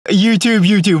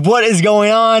YouTube, what is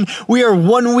going on? We are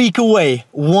 1 week away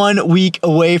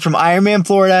from Ironman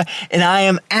Florida, and I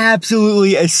am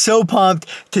absolutely so pumped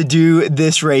to do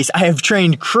this race. I have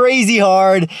trained crazy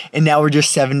hard, and now we're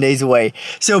just 7 days away.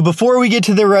 So before we get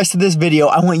to the rest of this video,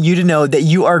 I want you to know that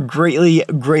you are greatly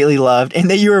loved, and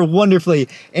that you are wonderfully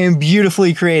and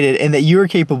beautifully created, and that you are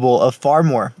capable of far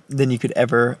more than you could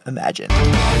ever imagine.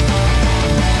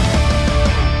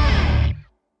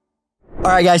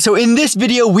 Alright guys, so in this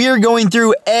video, we are going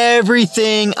through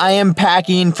everything I am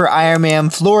packing for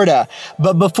Ironman Florida.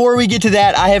 But before we get to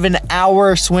that, I have an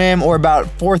hour swim, or about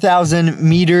 4,000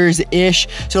 meters-ish.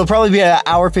 So it'll probably be an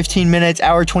hour 15 minutes,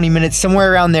 hour 20 minutes,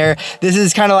 somewhere around there. This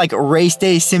is kind of like a race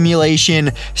day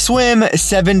simulation swim,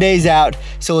 7 days out.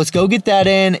 So let's go get that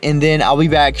in, and then I'll be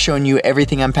back showing you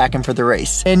everything I'm packing for the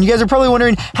race. And you guys are probably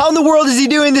wondering, how in the world is he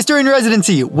doing this during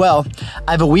residency? Well,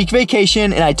 I have a week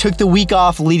vacation, and I took the week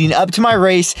off leading up to my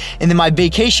race, and then my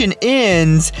vacation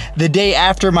ends the day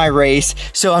after my race.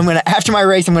 So after my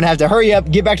race, I'm gonna have to hurry up,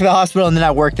 get back to the hospital, and then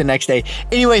I work the next day.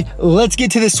 Anyway, let's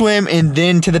get to the swim and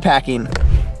then to the packing.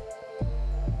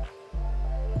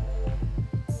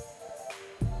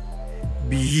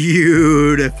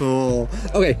 Beautiful.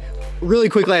 Okay, really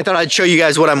quickly, I thought I'd show you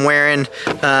guys what I'm wearing.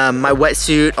 My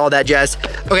wetsuit, all that jazz.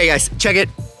 Okay guys, check it.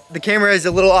 The camera is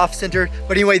a little off center,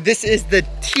 but anyway, this is the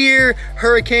Tier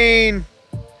Hurricane,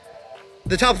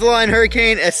 the top of the line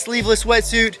Hurricane, a sleeveless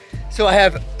wetsuit. So I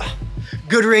have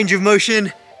good range of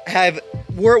motion. I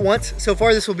wore it once so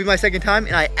far. This will be my second time,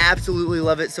 and I absolutely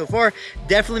love it so far.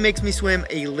 Definitely makes me swim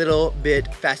a little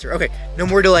bit faster. Okay, no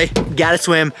more delay, gotta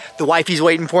swim. The wifey's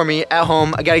waiting for me at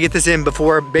home. I gotta get this in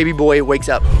before baby boy wakes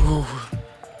up.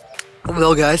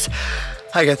 Well guys,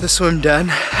 I got the swim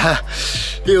done.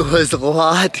 It was a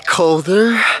lot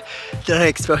colder than I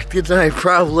expected, and I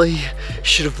probably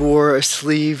should have wore a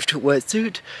sleeved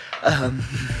wetsuit.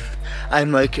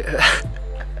 I'm like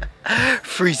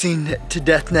freezing to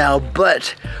death now,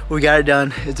 but we got it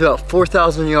done. It's about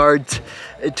 4,000 yards.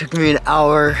 It took me an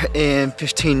hour and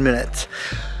 15 minutes.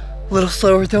 A little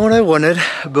slower than what I wanted,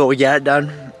 but we got it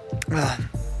done.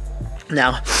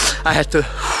 Now I'm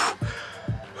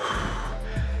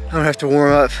gonna have to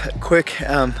warm up quick.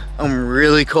 I'm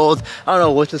really cold. I don't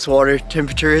know what this water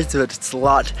temperature is, but it's a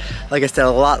lot, like I said, a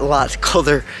lot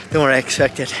colder than what I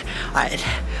expected. All right,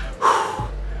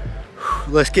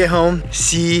 let's get home,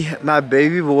 see my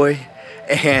baby boy,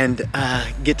 and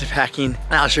get to packing.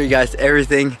 And I'll show you guys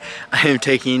everything I am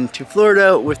taking to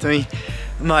Florida with me.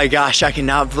 My gosh, I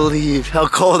cannot believe how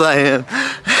cold I am.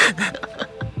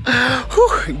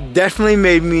 Whew, definitely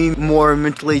made me more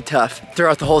mentally tough.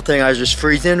 Throughout the whole thing, I was just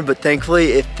freezing, but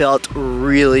thankfully it felt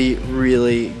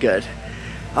really good.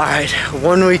 All right,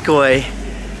 1 week away.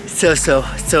 So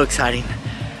exciting.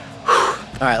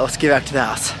 All right, let's get back to the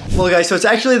house. Well guys, so it's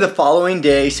actually the following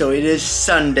day, so it is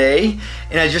Sunday,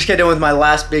 and I just got done with my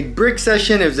last big brick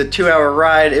session. It was a 2-hour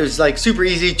ride. It was like super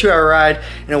easy, 2-hour ride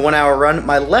and a 1-hour run.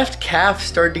 My left calf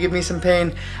started to give me some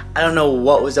pain. I don't know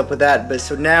what was up with that, but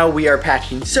so now we are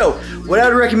packing. So what I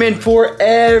would recommend for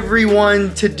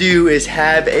everyone to do is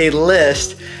have a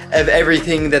list of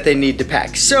everything that they need to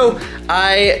pack. So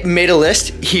I made a list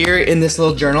here in this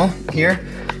little journal here.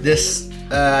 This,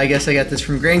 I guess I got this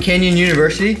from Grand Canyon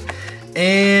University,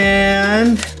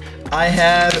 and I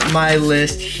have my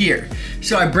list here.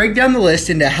 So I break down the list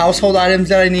into household items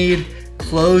that I need,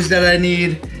 clothes that I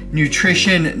need,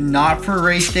 nutrition not for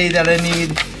race day that I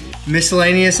need,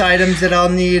 miscellaneous items that I'll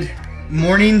need,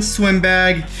 morning swim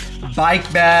bag, bike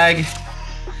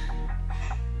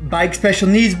special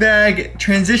needs bag,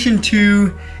 transition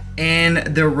 2, and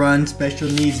the run special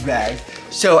needs bag.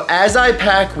 So as I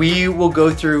pack, we will go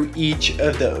through each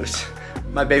of those.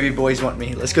 My baby boys want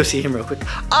me. Let's go see him real quick.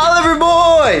 Oliver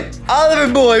boy,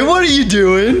 what are you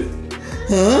doing?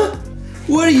 Huh?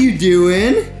 What are you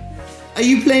doing? Are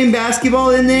you playing basketball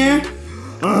in there?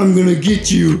 I'm gonna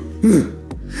get you.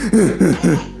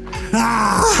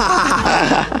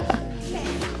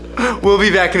 We'll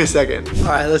be back in a second. All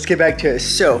right, let's get back to it.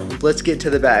 So let's get to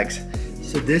the bags.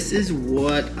 So this is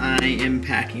what I am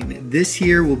packing. This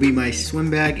here will be my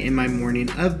swim bag and my morning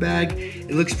of bag.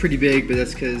 It looks pretty big, but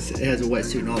that's because it has a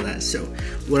wetsuit and all that. So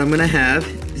what I'm gonna have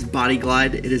is Body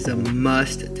Glide. It is a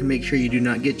must to make sure you do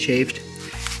not get chafed.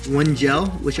 One gel,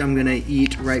 which I'm gonna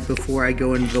eat right before I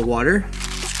go into the water.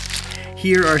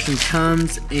 Here are some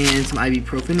Tums and some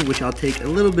ibuprofen, which I'll take a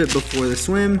little bit before the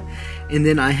swim. And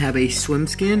then I have a swim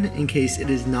skin in case it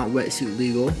is not wetsuit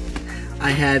legal. I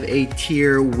have a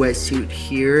Tier wetsuit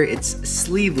here. It's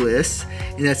sleeveless,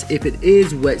 and that's if it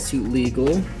is wetsuit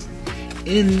legal.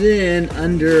 And then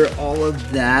under all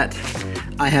of that,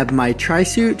 I have my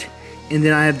tri-suit and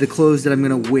then I have the clothes that I'm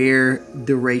gonna wear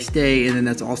the race day, and then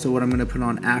that's also what I'm gonna put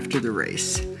on after the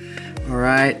race. All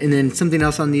right, and then something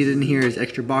else I'll need in here is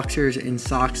extra boxers and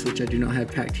socks, which I do not have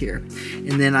packed here.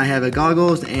 And then I have a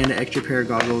goggles and an extra pair of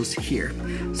goggles here.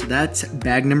 So that's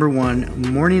bag number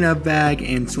 1, morning of bag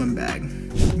and swim bag.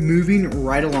 Moving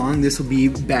right along, this will be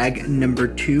bag number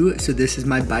 2. So this is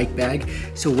my bike bag.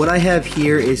 So what I have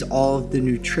here is all of the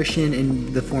nutrition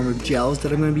in the form of gels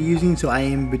that I'm gonna be using. So I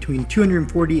am between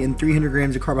 240 and 300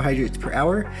 grams of carbohydrates per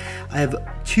hour. I have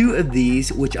 2 of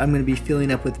these, which I'm gonna be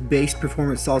filling up with base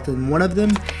performance salt in one of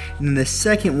them. And then the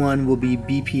second one will be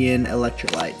BPN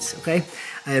electrolytes, okay?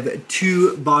 I have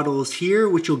 2 bottles here,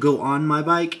 which will go on my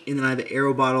bike, and then I have an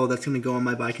Aero bottle that's gonna go on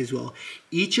my bike as well.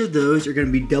 Each of those are gonna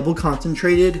be double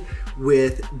concentrated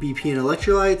with BPN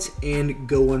electrolytes and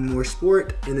Go One More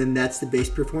Sport, and then that's the base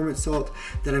performance salt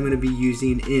that I'm gonna be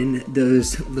using in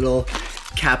those little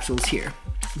capsules here.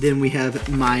 Then we have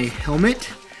my helmet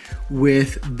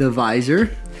with the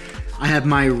visor. I have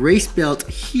my race belt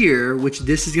here, which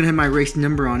this is gonna have my race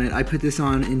number on it. I put this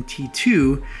on in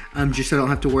T2, just so I don't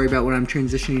have to worry about when I'm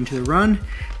transitioning to the run.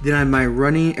 Then I have my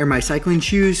my cycling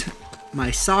shoes, my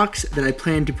socks that I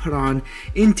plan to put on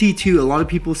in T2. A lot of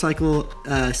people cycle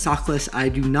sockless, I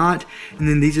do not. And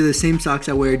then these are the same socks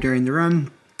I wear during the run.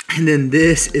 And then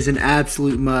this is an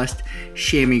absolute must,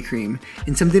 chamois cream.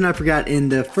 And something I forgot in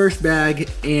the first bag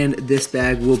and this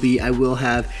bag will be, I will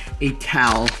have a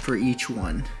towel for each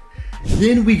one.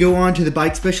 Then we go on to the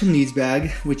bike special needs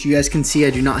bag, which you guys can see I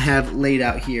do not have laid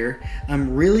out here.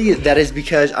 Really, that is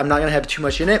because I'm not gonna have too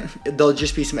much in it. There'll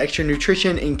just be some extra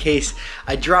nutrition in case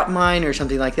I drop mine or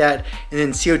something like that. And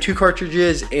then CO2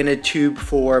 cartridges and a tube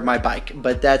for my bike.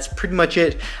 But that's pretty much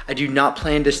it. I do not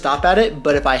plan to stop at it,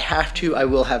 but if I have to, I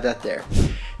will have that there.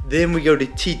 Then we go to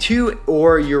T2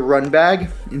 or your run bag.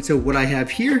 And so what I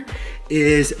have here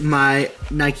is my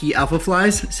Nike Alpha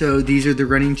Flies. So these are the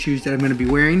running shoes that I'm gonna be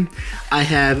wearing. I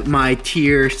have my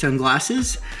Tier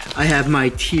sunglasses. I have my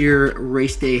Tier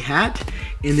race day hat.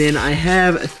 And then I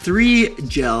have 3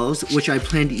 gels, which I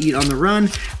plan to eat on the run,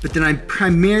 but then I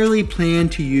primarily plan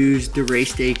to use the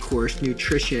race day course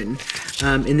nutrition.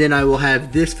 And then I will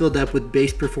have this filled up with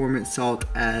base performance salt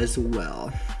as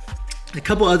well. A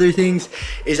couple other things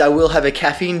is I will have a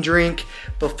caffeine drink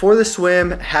before the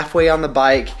swim, halfway on the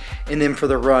bike, and then for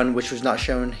the run, which was not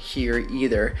shown here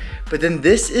either. But then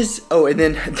this is, oh, and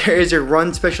then there is a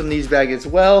run special needs bag as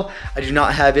well. I do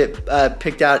not have it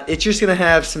picked out. It's just gonna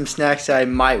have some snacks that I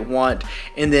might want,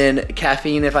 and then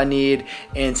caffeine if I need,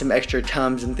 and some extra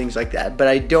Tums and things like that. But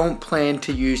I don't plan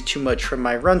to use too much from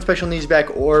my run special needs bag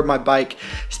or my bike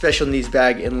special needs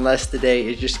bag unless the day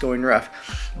is just going rough.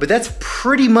 But that's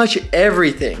pretty much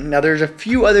everything. Now there's a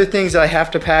few other things that I have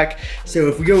to pack. So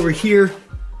if we go over here,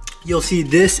 you'll see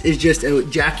this is just a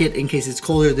jacket in case it's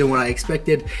colder than what I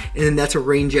expected. And then that's a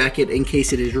rain jacket in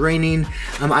case it is raining.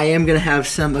 I am gonna have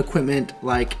some equipment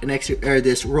like an extra, or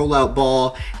this rollout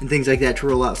ball and things like that to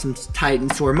roll out some tight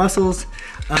and sore muscles.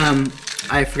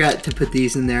 I forgot to put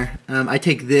these in there. I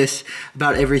take this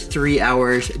about every 3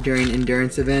 hours during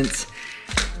endurance events.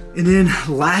 And then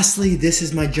lastly, this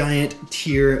is my giant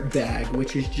Tier bag,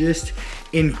 which is just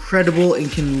incredible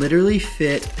and can literally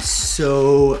fit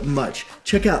so much.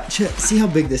 Check out, see how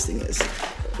big this thing is.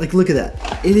 Like, look at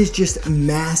that. It is just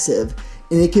massive,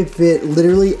 and it can fit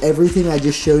literally everything I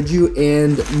just showed you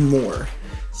and more.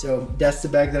 So that's the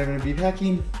bag that I'm gonna be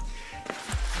packing.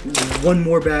 One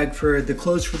more bag for the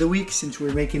clothes for the week since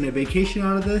we're making a vacation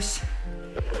out of this.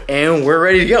 And we're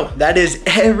ready to go. That is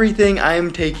everything I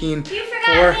am taking. You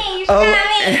forgot me, you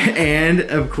forgot me. And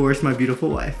of course my beautiful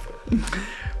wife.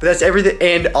 But that's everything,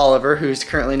 and Oliver, who's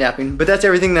currently napping. But that's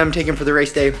everything that I'm taking for the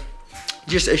race day.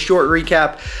 Just a short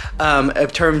recap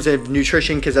of terms of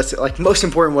nutrition, because that's like most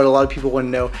important, what a lot of people want to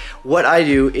know. What I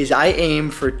do is I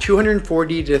aim for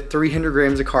 240 to 300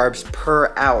 grams of carbs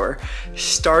per hour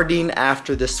starting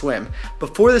after the swim.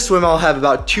 Before the swim, I'll have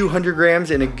about 200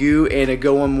 grams in a GU and a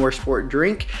Go One More Sport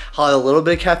drink. I'll have a little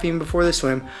bit of caffeine before the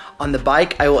swim. On the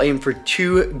bike, I will aim for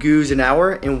 2 GUs an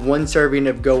hour and 1 serving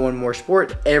of Go One More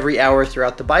Sport every hour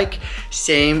throughout the bike.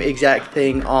 Same exact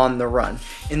thing on the run.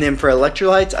 And then for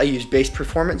electrolytes, I use base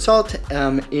performance salt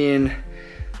in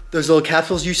those little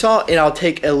capsules you saw, and I'll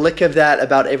take a lick of that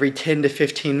about every 10 to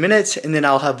 15 minutes, and then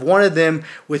I'll have one of them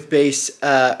with base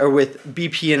or with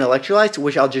BPN electrolytes,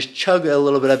 which I'll just chug a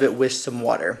little bit of it with some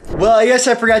water. Well, I guess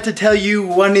I forgot to tell you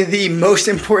one of the most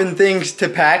important things to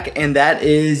pack, and that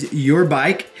is your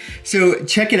bike. So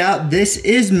check it out. This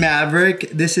is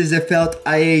Maverick. This is a felt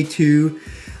IA2.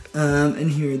 And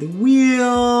here are the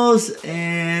wheels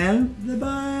and the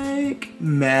bike.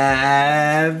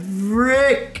 Maverick.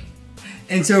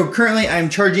 And so currently I'm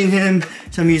charging him.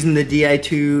 So I'm using the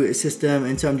Di2 system.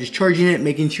 And so I'm just charging it,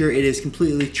 making sure it is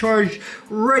completely charged,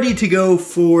 ready to go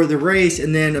for the race.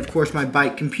 And then of course my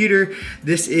bike computer.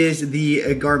 This is the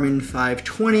Garmin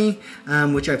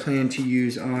 520, which I plan to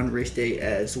use on race day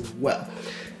as well.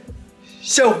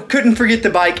 So couldn't forget the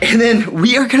bike. And then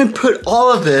we are gonna put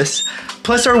all of this,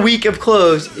 plus our week of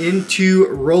clothes, into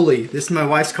Rolly. This is my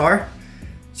wife's car.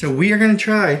 So we are gonna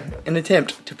try an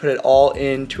attempt to put it all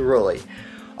into Rolly.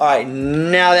 All right,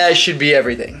 now that should be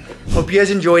everything. Hope you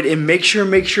guys enjoyed, and make sure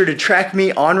to track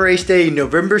me on race day,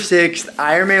 November 6th,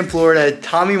 Ironman Florida,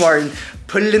 Tommy Martin.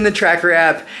 Put it in the tracker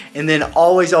app, and then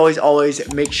always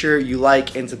make sure you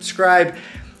like and subscribe.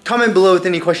 Comment below with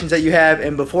any questions that you have,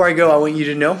 and before I go, I want you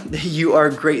to know that you are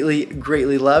greatly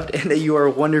loved, and that you are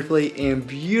wonderfully and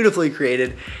beautifully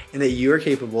created, and that you are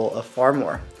capable of far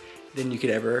more than you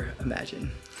could ever imagine.